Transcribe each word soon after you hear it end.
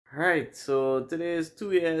Alright, so today is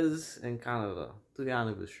 2 years in Canada, 2 year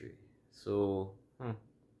anniversary. So,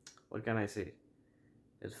 what can I say?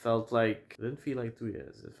 It didn't feel like 2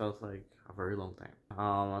 years, it felt like a very long time.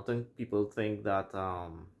 I think people think that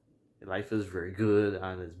life is very good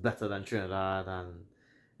and it's better than Trinidad, and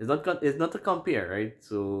it's not to compare, right?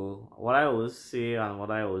 So, what I always say and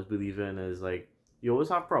what I always believe in is like, you always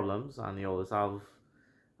have problems and you always have,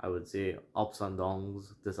 I would say, ups and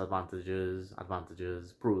downs, disadvantages,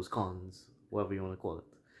 advantages, pros, cons, whatever you want to call it.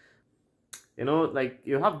 Like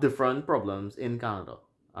you have different problems in Canada,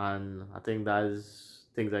 and I think that is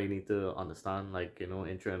things that you need to understand. Like,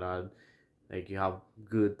 in Trinidad, like you have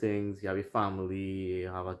good things, you have your family, you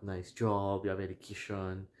have a nice job, you have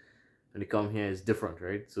education. When you come here, it's different,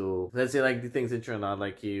 right? So let's say like the things in Trinidad,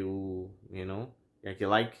 like you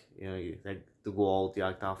like to go out, you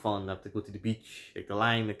like to have fun, you have to go to the beach, like the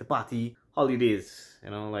lime, like the party, holidays.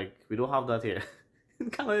 Like we don't have that here.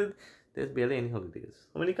 In Canada, there's barely any holidays.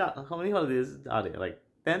 How many holidays are there? Like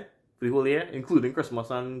 10 for the whole year, including Christmas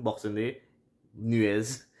and Boxing Day, New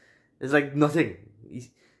Year's. It's like nothing.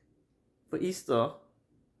 For Easter,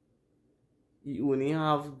 you only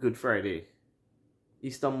have Good Friday.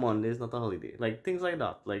 Easter Monday is not a holiday. Like things like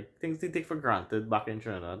that. Like things they take for granted back in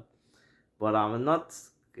Trinidad. But not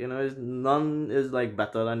none is like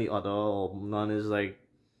better than the other, or none is like,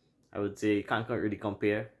 I would say, you can't really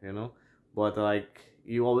compare. But like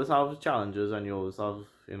you always have challenges and you always have,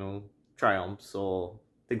 triumphs or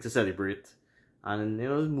things to celebrate. And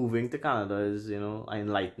moving to Canada is,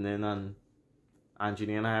 enlightening, and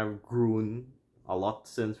Anthony and I have grown a lot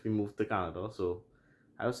since we moved to Canada. So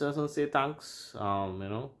I also just want to say thanks,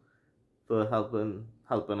 for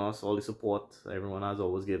helping us, all the support everyone has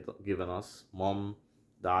always given us. Mom,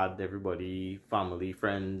 dad, everybody, family,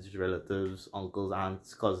 friends, relatives, uncles,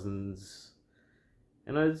 aunts, cousins.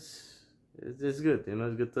 It's good.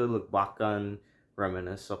 It's good to look back and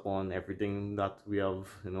reminisce upon everything that we have,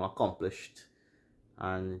 accomplished,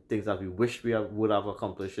 and things that we wish would have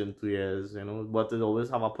accomplished in 2 years. But it always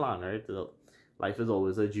have a plan, right? Life is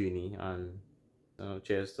always a journey, and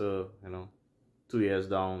cheers to 2 years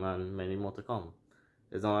down and many more to come.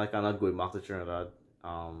 It's not like I'm not going back to Trinidad.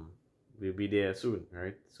 We'll be there soon,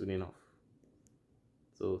 right? Soon enough.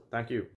 So thank you.